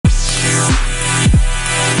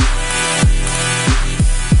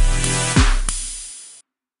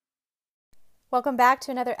Welcome back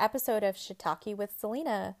to another episode of Shiitake with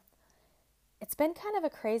Selena. It's been kind of a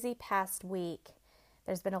crazy past week.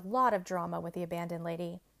 There's been a lot of drama with the abandoned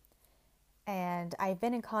lady. And I've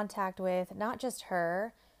been in contact with not just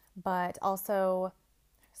her, but also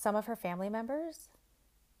some of her family members.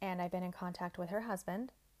 And I've been in contact with her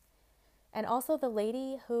husband. And also the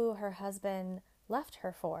lady who her husband left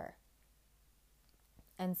her for.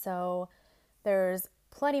 And so there's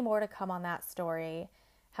plenty more to come on that story.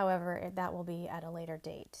 However, that will be at a later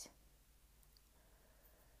date.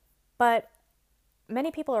 But many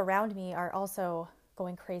people around me are also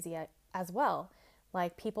going crazy as well.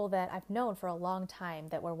 Like people that I've known for a long time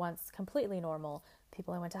that were once completely normal.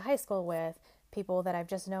 People I went to high school with. People that I've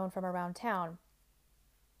just known from around town.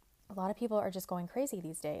 A lot of people are just going crazy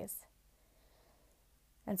these days.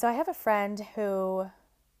 And so I have a friend who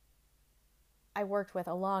I worked with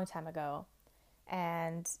a long time ago.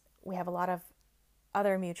 And we have a lot of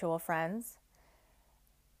other mutual friends.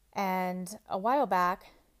 And a while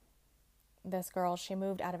back, this girl, she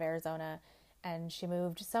moved out of Arizona and she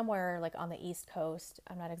moved somewhere like on the East Coast.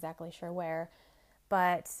 I'm not exactly sure where.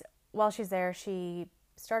 But while she's there, she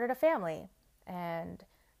started a family. And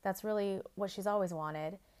that's really what she's always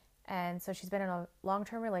wanted. And so she's been in a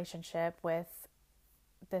long-term relationship with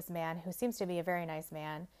this man who seems to be a very nice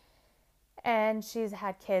man. And she's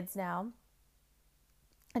had kids now.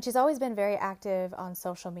 And she's always been very active on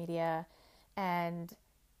social media. And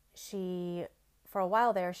for a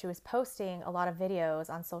while there, she was posting a lot of videos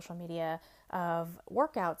on social media of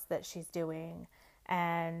workouts that she's doing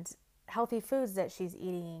and healthy foods that she's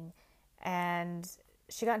eating. And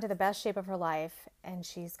she got into the best shape of her life. And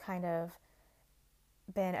she's kind of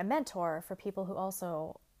been a mentor for people who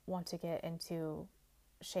also want to get into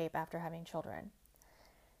shape after having children.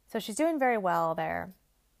 So she's doing very well there.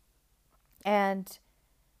 And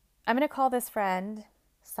I'm going to call this friend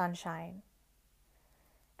Sunshine.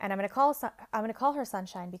 And I'm going to call her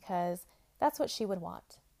Sunshine because that's what she would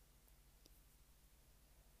want.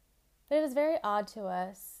 But it was very odd to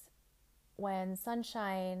us when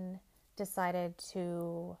Sunshine decided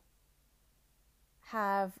to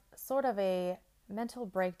have sort of a mental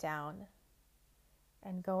breakdown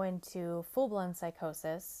and go into full-blown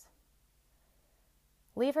psychosis,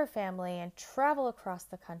 leave her family and travel across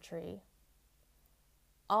the country,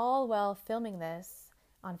 all while filming this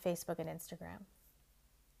on Facebook and Instagram.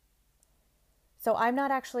 So I'm not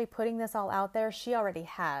actually putting this all out there. She already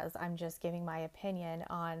has. I'm just giving my opinion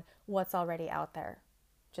on what's already out there,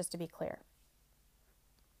 just to be clear.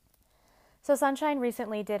 So Sunshine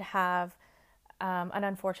recently did have an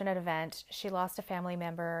unfortunate event. She lost a family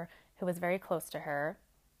member who was very close to her.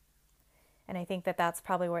 And I think that that's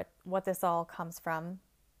probably what this all comes from.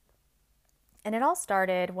 And it all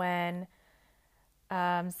started when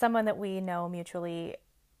someone that we know mutually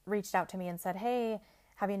reached out to me and said, "Hey,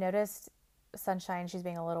 have you noticed Sunshine? She's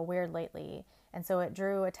being a little weird lately." And so it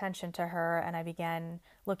drew attention to her and I began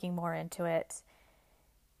looking more into it.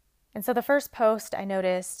 And so the first post I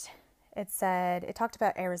noticed, it talked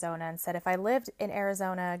about Arizona and said, "If I lived in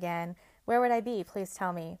Arizona again, where would I be? Please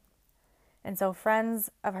tell me." And so friends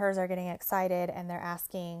of hers are getting excited and they're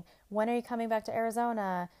asking, "When are you coming back to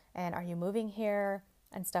Arizona? And are you moving here?"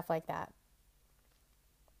 And stuff like that.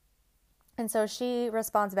 And so she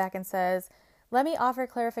responds back and says, "Let me offer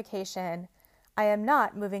clarification. I am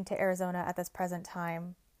not moving to Arizona at this present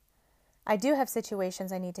time. I do have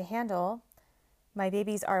situations I need to handle. My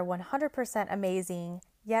babies are 100% amazing,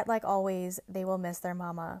 yet like always, they will miss their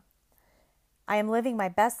mama. I am living my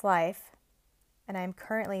best life, and I am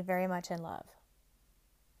currently very much in love."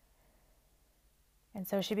 And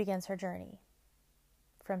so she begins her journey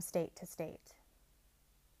from state to state.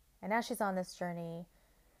 And as she's on this journey,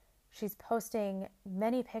 she's posting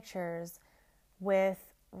many pictures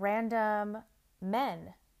with random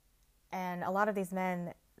men. And a lot of these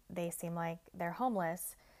men, they seem like they're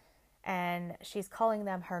homeless. And she's calling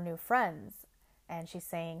them her new friends. And she's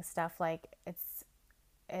saying stuff like,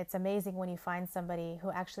 it's amazing when you find somebody who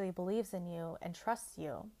actually believes in you and trusts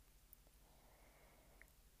you.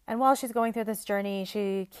 And while she's going through this journey,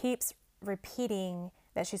 she keeps repeating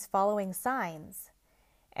that she's following signs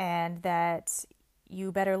and that you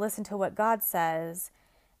better listen to what God says,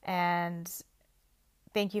 and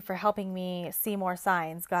thank you for helping me see more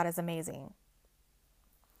signs. God is amazing.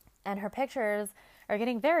 And her pictures are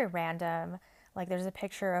getting very random. Like there's a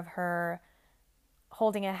picture of her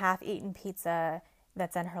holding a half-eaten pizza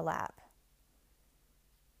that's in her lap.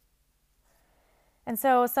 And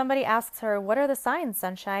so somebody asks her, "What are the signs,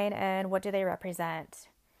 Sunshine, and what do they represent?"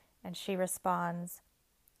 And she responds,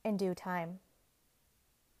 "In due time."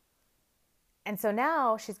 And so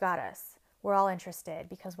now she's got us. We're all interested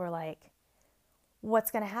because we're like,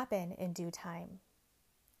 what's going to happen in due time,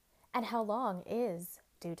 and how long is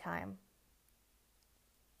due time.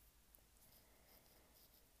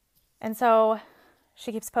 And so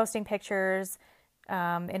she keeps posting pictures.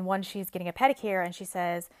 In one, she's getting a pedicure, and she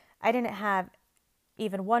says, I didn't have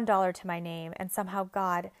even $1 to my name, and somehow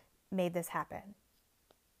God made this happen.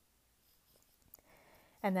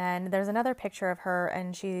 And then there's another picture of her,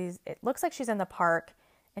 and it looks like she's in the park,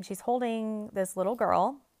 and she's holding this little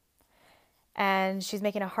girl, and she's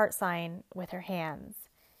making a heart sign with her hands.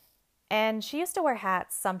 And she used to wear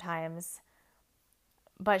hats sometimes,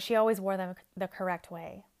 but she always wore them the correct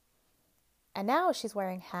way. And now she's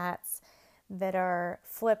wearing hats that are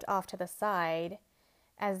flipped off to the side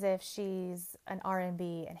as if she's an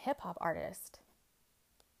R&B and hip hop artist.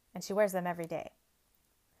 And she wears them every day.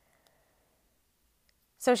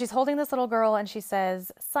 So she's holding this little girl and she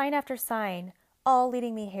says, sign after sign, all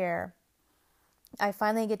leading me here. I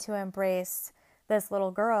finally get to embrace this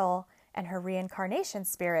little girl and her reincarnation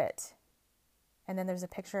spirit. And then there's a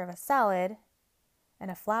picture of a salad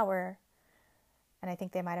and a flower. And I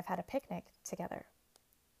think they might have had a picnic together.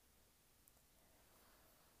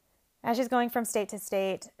 As she's going from state to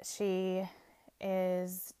state, she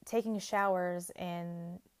is taking showers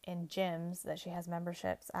in gyms that she has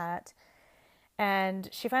memberships at. And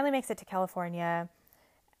she finally makes it to California,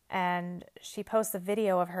 and she posts a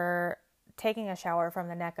video of her taking a shower from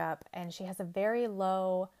the neck up, and she has a very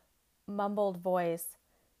low, mumbled voice,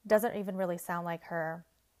 doesn't even really sound like her.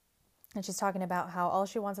 And she's talking about how all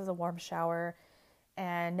she wants is a warm shower,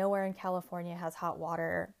 and nowhere in California has hot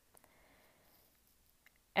water.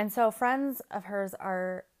 And so friends of hers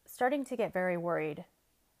are starting to get very worried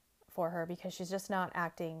for her because she's just not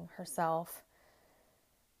acting herself.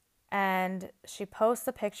 And she posts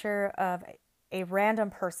a picture of a random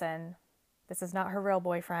person. This is not her real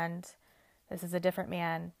boyfriend. This is a different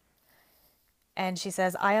man. And she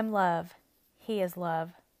says, I am love. He is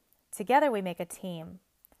love. Together we make a team.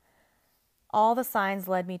 All the signs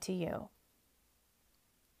led me to you.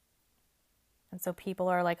 And so people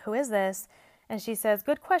are like, who is this? And she says,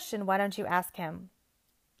 good question. Why don't you ask him?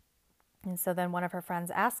 And so then one of her friends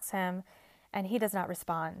asks him, and he does not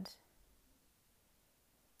respond.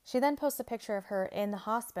 She then posts a picture of her in the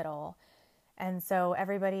hospital. And so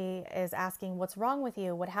everybody is asking, what's wrong with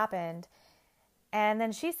you? What happened? And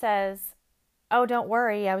then she says, oh, don't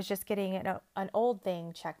worry. I was just getting an old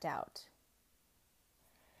thing checked out.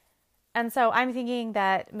 And so I'm thinking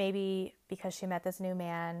that maybe because she met this new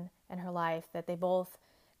man in her life, that they both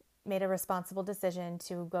made a responsible decision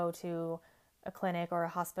to go to a clinic or a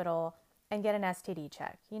hospital and get an STD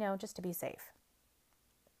check, just to be safe.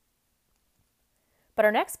 But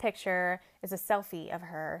our next picture is a selfie of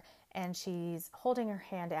her, and she's holding her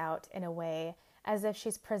hand out in a way as if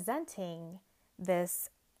she's presenting this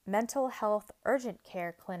mental health urgent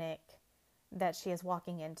care clinic that she is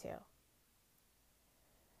walking into.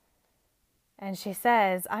 And she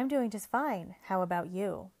says, I'm doing just fine. How about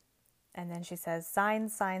you? And then she says,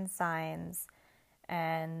 signs, signs, signs,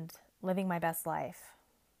 and living my best life.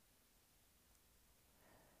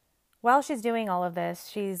 While she's doing all of this,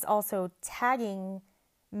 she's also tagging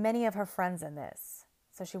many of her friends in this.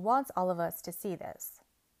 So she wants all of us to see this.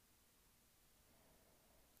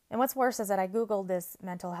 And what's worse is that I Googled this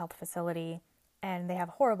mental health facility, and they have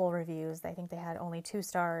horrible reviews. I think they had only 2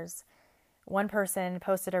 stars. One person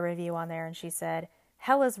posted a review on there, and she said,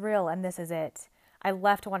 hell is real, and this is it. I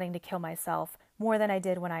left wanting to kill myself more than I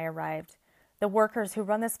did when I arrived. The workers who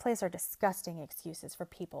run this place are disgusting excuses for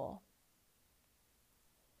people.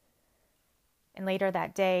 And later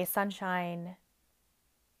that day, Sunshine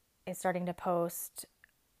is starting to post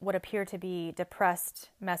what appear to be depressed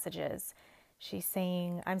messages. She's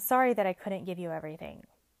saying, I'm sorry that I couldn't give you everything.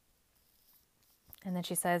 And then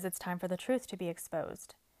she says, it's time for the truth to be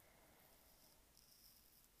exposed.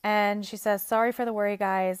 And she says, sorry for the worry,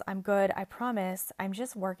 guys. I'm good. I promise. I'm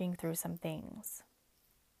just working through some things.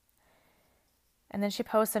 And then she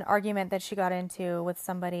posts an argument that she got into with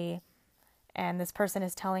somebody, and this person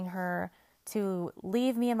is telling her to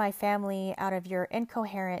leave me and my family out of your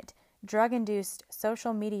incoherent, drug-induced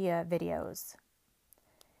social media videos.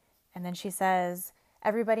 And then she says,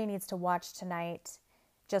 everybody needs to watch tonight.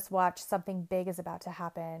 Just watch. Something big is about to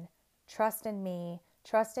happen. Trust in me,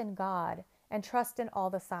 trust in God, and trust in all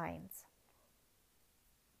the signs.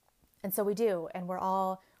 And so we do, and we're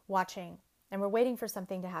all watching, and we're waiting for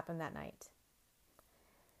something to happen that night.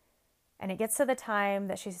 And it gets to the time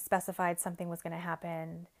that she specified something was going to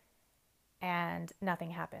happen, and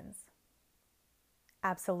nothing happens.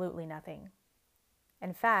 Absolutely nothing.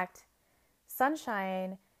 In fact,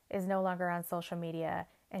 Sunshine is no longer on social media,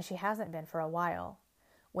 and she hasn't been for a while,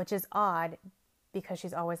 which is odd because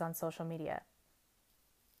she's always on social media.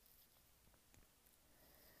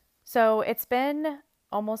 So it's been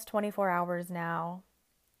almost 24 hours now,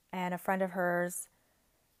 and a friend of hers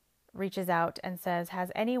reaches out and says,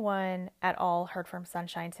 has anyone at all heard from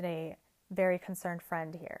Sunshine today? Very concerned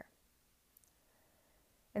friend here.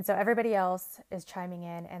 And so everybody else is chiming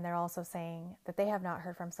in, and they're also saying that they have not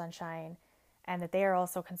heard from Sunshine and that they are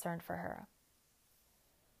also concerned for her.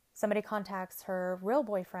 Somebody contacts her real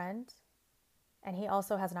boyfriend, and he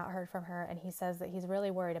also has not heard from her, and he says that he's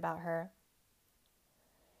really worried about her.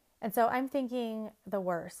 And so I'm thinking the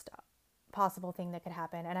worst possible thing that could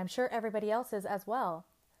happen, and I'm sure everybody else is as well.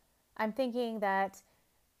 I'm thinking that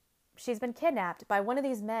she's been kidnapped by one of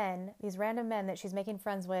these men, these random men that she's making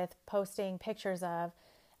friends with, posting pictures of,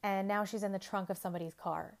 and now she's in the trunk of somebody's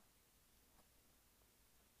car.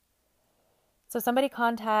 So somebody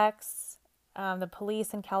contacts the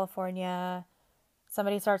police in California.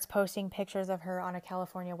 Somebody starts posting pictures of her on a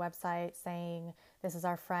California website saying, this is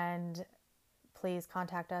our friend, please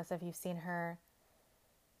contact us if you've seen her.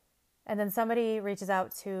 And then somebody reaches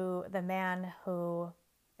out to the man who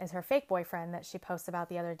is her fake boyfriend that she posts about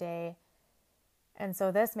the other day. And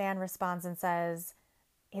so this man responds and says,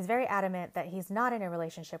 he's very adamant that he's not in a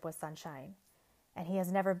relationship with Sunshine. And he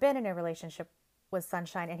has never been in a relationship with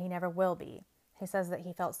Sunshine, and he never will be. He says that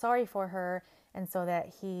he felt sorry for her, and so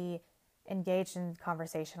that he engaged in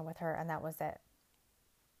conversation with her, and that was it.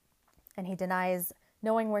 And he denies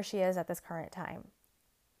knowing where she is at this current time.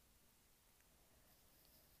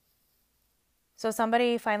 So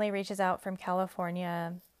somebody finally reaches out from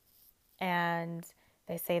California, and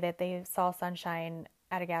they say that they saw Sunshine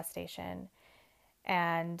at a gas station,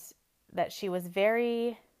 and that she was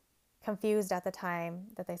very confused at the time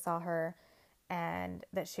that they saw her, and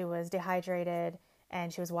that she was dehydrated,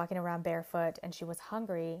 and she was walking around barefoot, and she was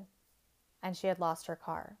hungry, and she had lost her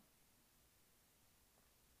car.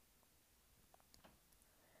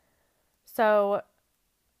 So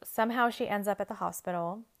somehow she ends up at the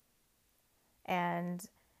hospital, and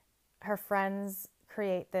her friends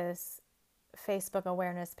create this Facebook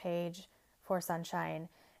awareness page for Sunshine.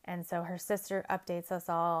 And so her sister updates us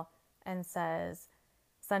all and says,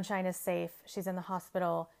 Sunshine is safe. She's in the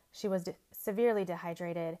hospital. She was severely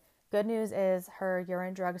dehydrated. Good news is her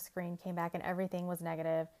urine drug screen came back and everything was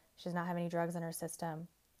negative. She does not have any drugs in her system.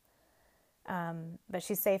 But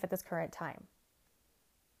she's safe at this current time.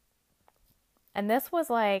 And this was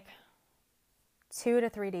like 2 to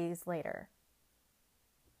 3 days later.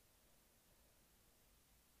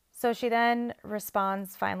 So she then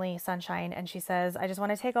responds, finally, Sunshine, and she says, I just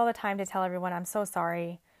want to take all the time to tell everyone I'm so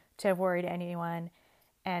sorry to have worried anyone.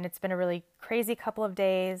 And it's been a really crazy couple of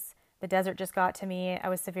days. The desert just got to me. I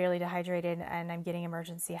was severely dehydrated and I'm getting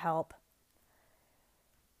emergency help.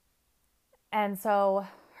 And so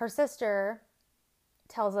her sister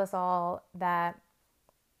tells us all that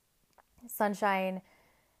Sunshine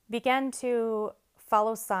began to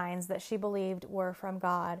follow signs that she believed were from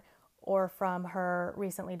God or from her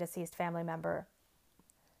recently deceased family member.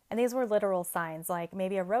 And these were literal signs, like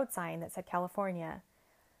maybe a road sign that said California.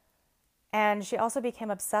 And she also became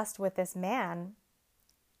obsessed with this man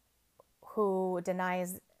who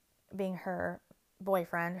denies being her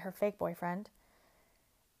boyfriend, her fake boyfriend,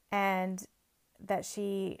 and that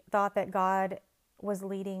she thought that God was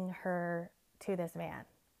leading her to this man.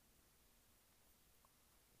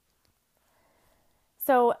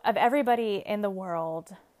 So of everybody in the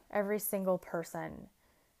world, every single person,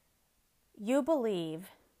 you believe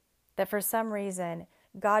that for some reason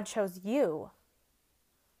God chose you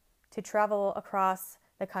to travel across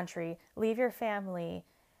the country, leave your family,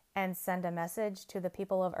 and send a message to the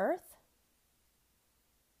people of Earth?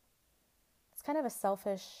 It's kind of a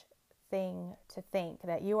selfish thing to think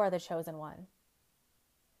that you are the chosen one.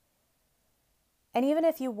 And even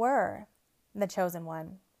if you were the chosen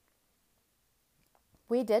one,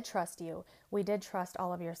 we did trust you. We did trust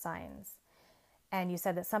all of your signs. And you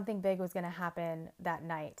said that something big was going to happen that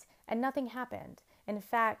night. And nothing happened. In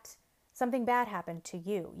fact, something bad happened to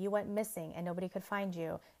you. You went missing and nobody could find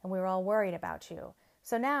you. And we were all worried about you.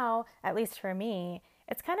 So now, at least for me,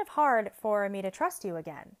 it's kind of hard for me to trust you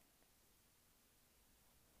again.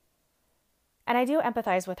 And I do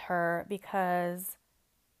empathize with her because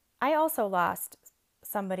I also lost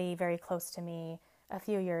somebody very close to me a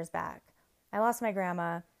few years back. I lost my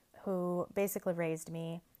grandma, who basically raised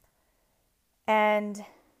me. And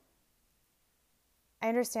I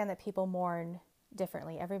understand that people mourn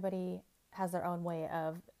differently. Everybody has their own way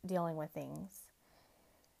of dealing with things.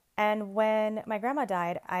 And when my grandma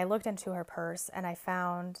died, I looked into her purse and I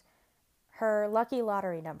found her lucky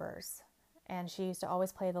lottery numbers. And she used to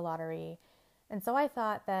always play the lottery. And so I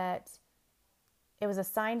thought that it was a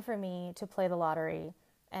sign for me to play the lottery,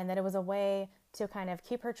 and that it was a way to kind of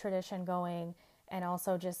keep her tradition going and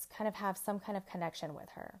also just kind of have some kind of connection with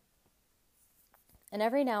her. And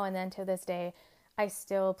every now and then to this day, I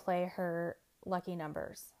still play her lucky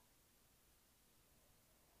numbers.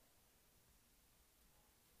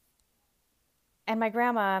 And my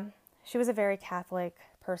grandma, she was a very Catholic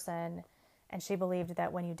person, and she believed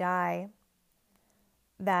that when you die,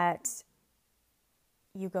 that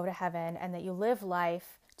you go to heaven and that you live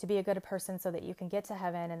life to be a good person so that you can get to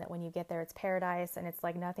heaven, and that when you get there, it's paradise and it's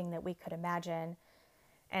like nothing that we could imagine.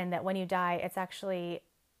 And that when you die, it's actually,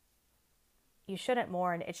 you shouldn't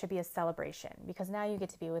mourn, it should be a celebration, because now you get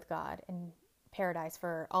to be with God in paradise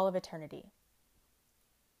for all of eternity.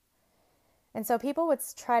 And so people would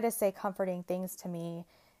try to say comforting things to me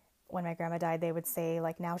when my grandma died. They would say,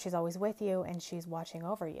 like, now she's always with you and she's watching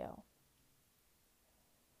over you.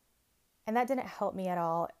 And that didn't help me at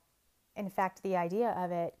all. In fact, the idea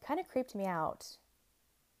of it kind of creeped me out,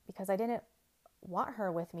 because I didn't want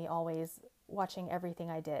her with me always watching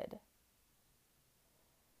everything I did.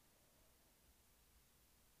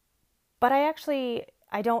 But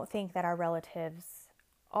I don't think that our relatives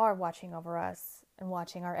are watching over us and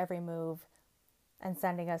watching our every move and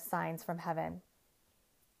sending us signs from heaven.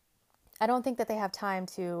 I don't think that they have time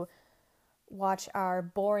to watch our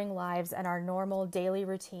boring lives and our normal daily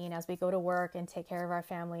routine as we go to work and take care of our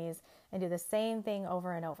families and do the same thing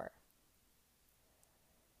over and over.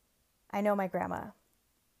 I know my grandma,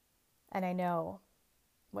 and I know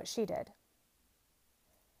what she did.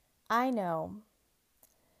 I know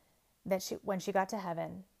that when she got to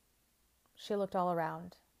heaven, she looked all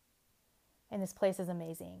around, and this place is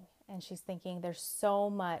amazing. And she's thinking, there's so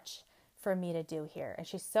much for me to do here. And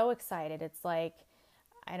she's so excited. It's like,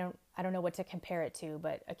 I don't know what to compare it to,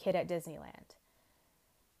 but a kid at Disneyland.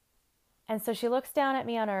 And so she looks down at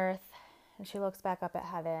me on earth, and she looks back up at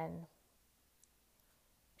heaven.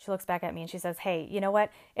 She looks back at me and she says, hey, you know what?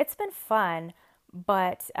 It's been fun,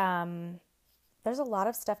 but there's a lot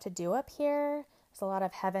of stuff to do up here. There's a lot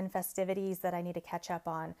of heaven festivities that I need to catch up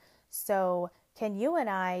on. So can you and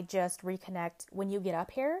I just reconnect when you get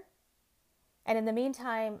up here? And in the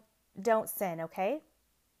meantime, don't sin, okay?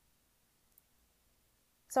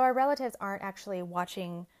 So our relatives aren't actually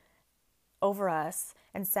watching over us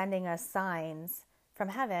and sending us signs from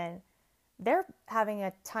heaven. They're having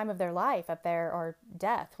a time of their life up there, or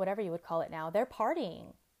death, whatever you would call it now. They're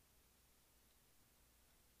partying.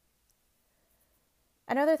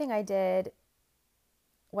 Another thing I did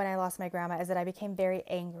when I lost my grandma is that I became very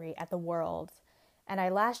angry at the world, and I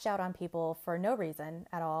lashed out on people for no reason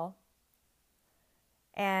at all.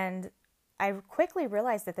 And I quickly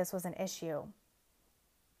realized that this was an issue.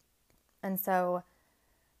 And so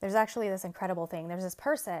there's actually this incredible thing. There's this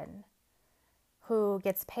person who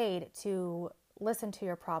gets paid to listen to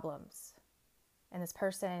your problems. And this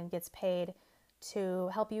person gets paid to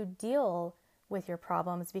help you deal with your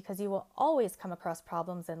problems, because you will always come across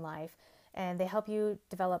problems in life, and they help you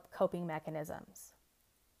develop coping mechanisms.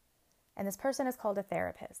 And this person is called a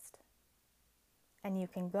therapist. And you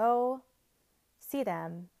can go see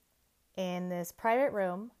them in this private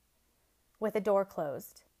room with the door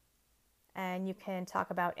closed. And you can talk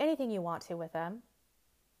about anything you want to with them.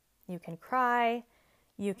 You can cry,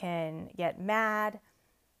 you can get mad,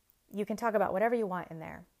 you can talk about whatever you want in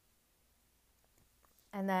there.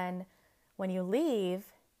 And then when you leave,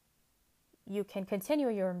 you can continue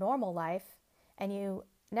your normal life, and you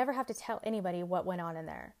never have to tell anybody what went on in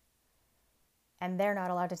there. And they're not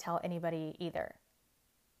allowed to tell anybody either.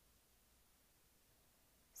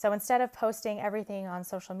 So instead of posting everything on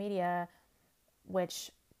social media, which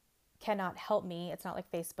cannot help me, it's not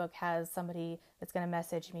like Facebook has somebody that's going to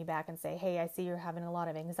message me back and say, hey, I see you're having a lot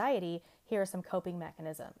of anxiety. Here are some coping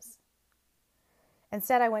mechanisms.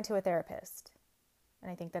 Instead, I went to a therapist. And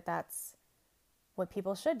I think that that's what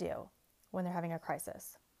people should do when they're having a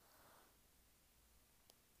crisis.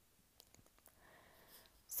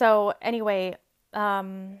 So anyway,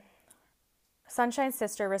 Sunshine's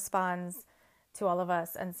sister responds to all of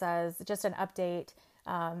us and says, just an update,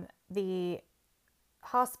 the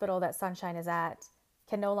hospital that Sunshine is at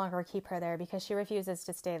can no longer keep her there because she refuses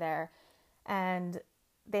to stay there. And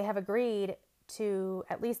they have agreed to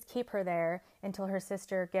at least keep her there until her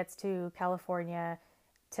sister gets to California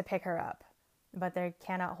to pick her up. But they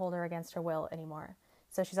cannot hold her against her will anymore.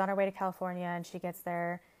 So she's on her way to California, and she gets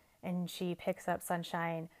there and she picks up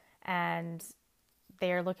Sunshine, and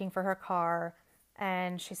they are looking for her car.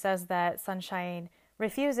 And she says that Sunshine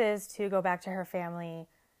refuses to go back to her family,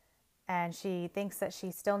 and she thinks that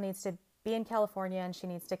she still needs to be in California, and she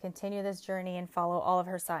needs to continue this journey and follow all of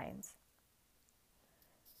her signs.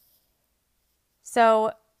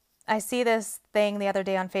 So I see this thing the other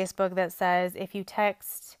day on Facebook that says if you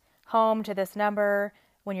text home to this number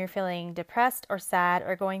when you're feeling depressed or sad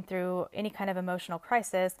or going through any kind of emotional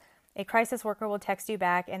crisis, a crisis worker will text you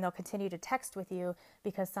back and they'll continue to text with you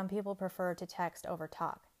because some people prefer to text over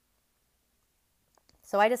talk.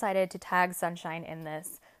 So I decided to tag Sunshine in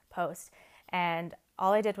this post. And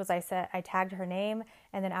all I did was I tagged her name,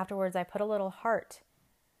 and then afterwards I put a little heart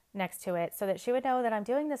next to it so that she would know that I'm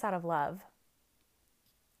doing this out of love.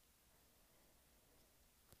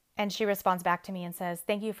 And she responds back to me and says,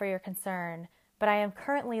 "Thank you for your concern, but I am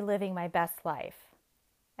currently living my best life,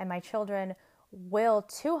 and my children will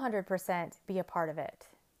 200% be a part of it."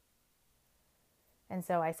 And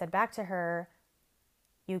so I said back to her,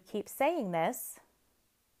 "You keep saying this,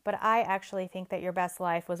 but I actually think that your best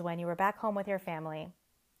life was when you were back home with your family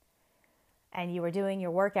and you were doing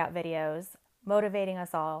your workout videos, motivating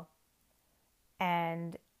us all,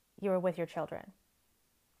 and you were with your children."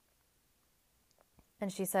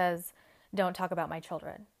 And she says, "Don't talk about my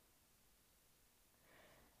children."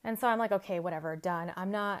 And so I'm like, okay, whatever, done. I'm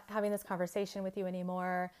not having this conversation with you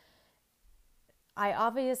anymore. I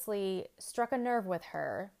obviously struck a nerve with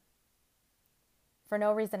her for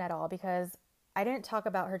no reason at all, because I didn't talk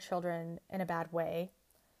about her children in a bad way.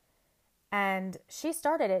 And she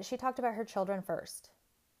started it. She talked about her children first.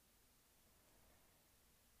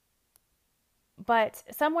 But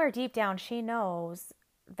somewhere deep down, she knows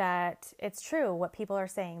that it's true what people are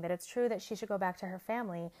saying, that it's true that she should go back to her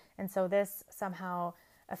family. And so this somehow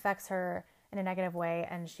affects her in a negative way,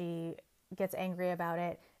 and she gets angry about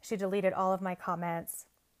it. She deleted all of my comments.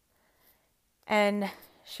 And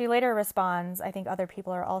she later responds, I think other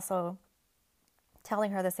people are also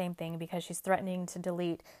telling her the same thing, because she's threatening to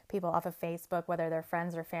delete people off of Facebook, whether they're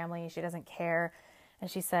friends or family. She doesn't care. And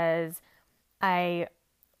she says, "I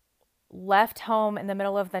left home in the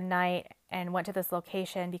middle of the night and went to this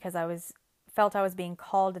location because I felt I was being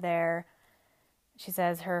called there." She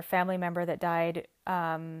says her family member that died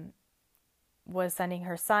was sending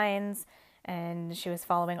her signs, and she was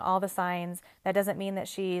following all the signs. That doesn't mean that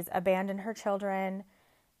she's abandoned her children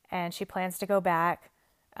and she plans to go back,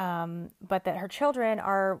 but that her children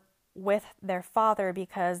are with their father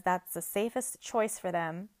because that's the safest choice for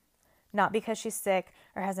them, not because she's sick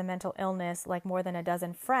or has a mental illness like more than a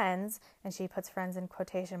dozen friends, and she puts friends in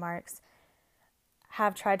quotation marks,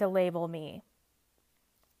 have tried to label me.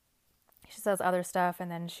 She says other stuff, and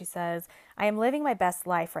then she says, "I am living my best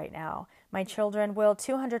life right now. My children will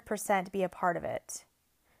 200% be a part of it.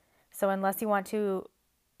 So unless you want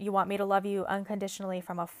me to love you unconditionally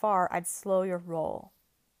from afar, I'd slow your roll."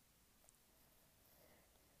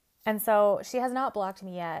 And so she has not blocked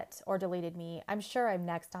me yet or deleted me. I'm sure I'm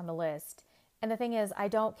next on the list. And the thing is, I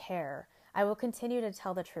don't care. I will continue to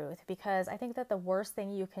tell the truth, because I think that the worst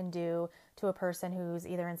thing you can do to a person who's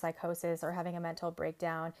either in psychosis or having a mental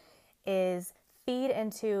breakdown is feed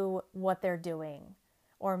into what they're doing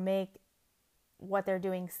or make what they're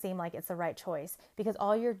doing seem like it's the right choice, because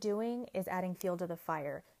all you're doing is adding fuel to the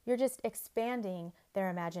fire. You're just expanding their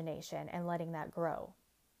imagination and letting that grow.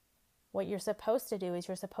 What you're supposed to do is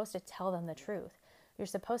you're supposed to tell them the truth. You're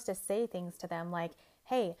supposed to say things to them like,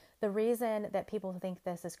 "Hey, the reason that people think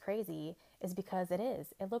this is crazy is because it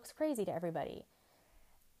is. It looks crazy to everybody."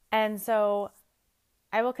 And so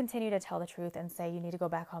I will continue to tell the truth and say you need to go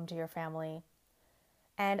back home to your family.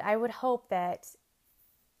 And I would hope that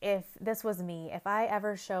if this was me, if I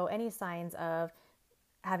ever show any signs of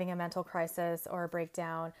having a mental crisis or a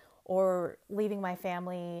breakdown or leaving my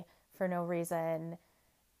family for no reason,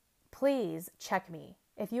 please check me.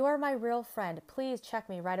 If you are my real friend, please check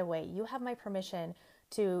me right away. You have my permission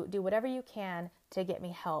to do whatever you can to get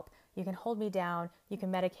me help. You can hold me down. You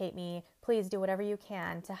can medicate me. Please do whatever you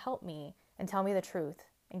can to help me and tell me the truth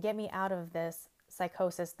and get me out of this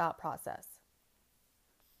psychosis thought process.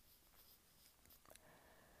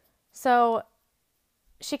 So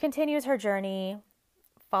she continues her journey,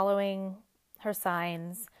 following her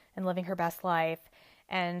signs and living her best life.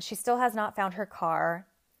 And she still has not found her car.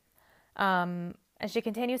 And she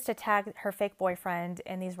continues to tag her fake boyfriend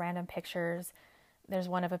in these random pictures. There's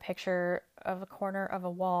one of a picture of a corner of a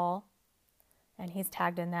wall, and he's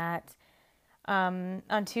tagged in that.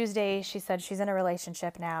 On Tuesday, she said she's in a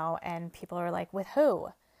relationship now, and people are like, "With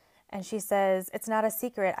who?" And she says, "It's not a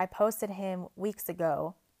secret. I posted him weeks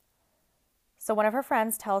ago." So one of her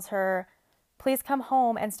friends tells her, "Please come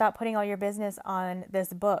home and stop putting all your business on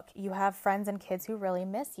this book. You have friends and kids who really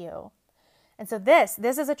miss you." And so this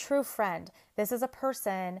is a true friend. This is a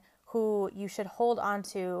person who you should hold on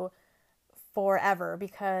to forever,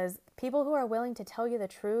 because people who are willing to tell you the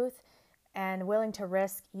truth and willing to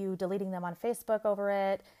risk you deleting them on Facebook over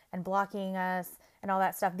it and blocking us and all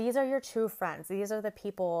that stuff. These are your true friends. These are the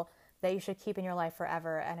people that you should keep in your life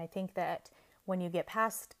forever. And I think that when you get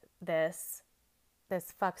past this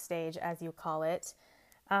fuck stage, as you call it,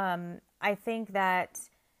 I think that,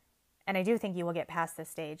 and I do think you will get past this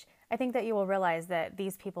stage, I think that you will realize that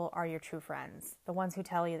these people are your true friends, the ones who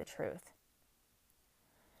tell you the truth.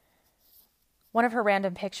 One of her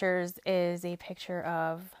random pictures is a picture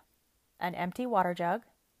of an empty water jug,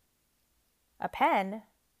 a pen,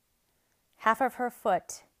 half of her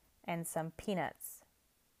foot, and some peanuts.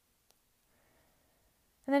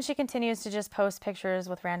 And then she continues to just post pictures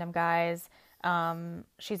with random guys.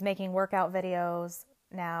 She's making workout videos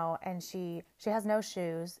now, and she has no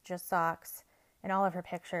shoes, just socks in all of her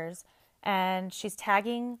pictures. And she's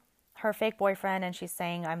tagging her fake boyfriend, and she's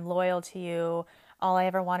saying, "I'm loyal to you. All I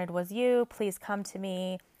ever wanted was you. Please come to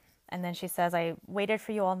me." And then she says, "I waited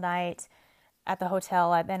for you all night at the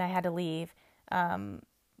hotel, then I had to leave.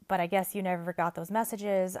 But I guess you never got those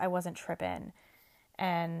messages. I wasn't tripping."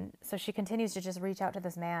 And so she continues to just reach out to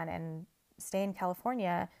this man and stay in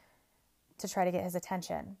California to try to get his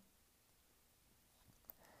attention.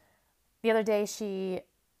 The other day, she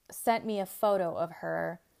sent me a photo of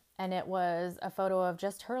her, and it was a photo of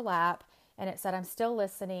just her lap, and it said, "I'm still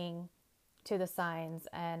listening to the signs,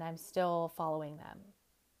 and I'm still following them."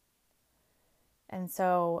 And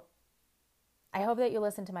so I hope that you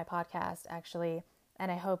listen to my podcast, actually,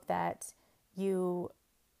 and I hope that you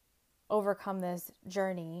overcome this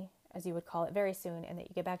journey, as you would call it, very soon, and that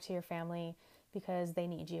you get back to your family because they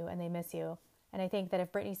need you and they miss you. And I think that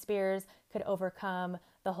if Britney Spears could overcome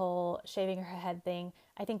the whole shaving her head thing,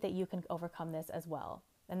 I think that you can overcome this as well.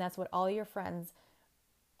 And that's what all your friends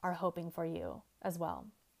are hoping for you as well.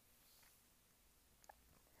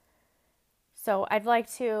 So I'd like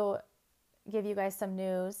to give you guys some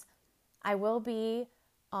news. I will be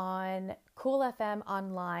on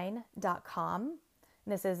coolfmonline.com.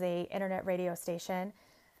 This is a internet radio station.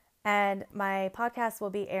 And my podcast will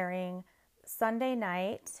be airing Sunday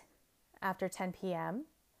night after 10 p.m.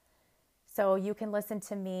 So you can listen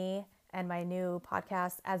to me and my new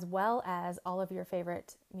podcast as well as all of your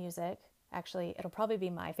favorite music. Actually, it'll probably be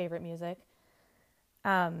my favorite music.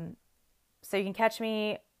 So you can catch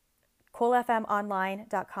me,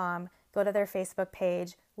 coolfmonline.com. Go to their Facebook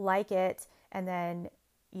page, like it, and then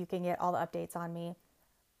you can get all the updates on me.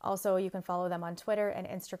 Also, you can follow them on Twitter and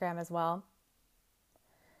Instagram as well.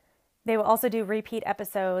 They will also do repeat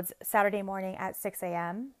episodes Saturday morning at 6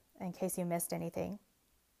 a.m. in case you missed anything.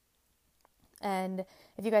 And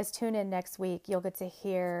if you guys tune in next week, you'll get to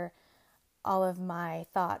hear all of my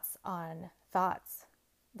thoughts on thoughts.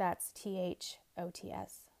 That's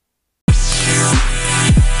THOTS.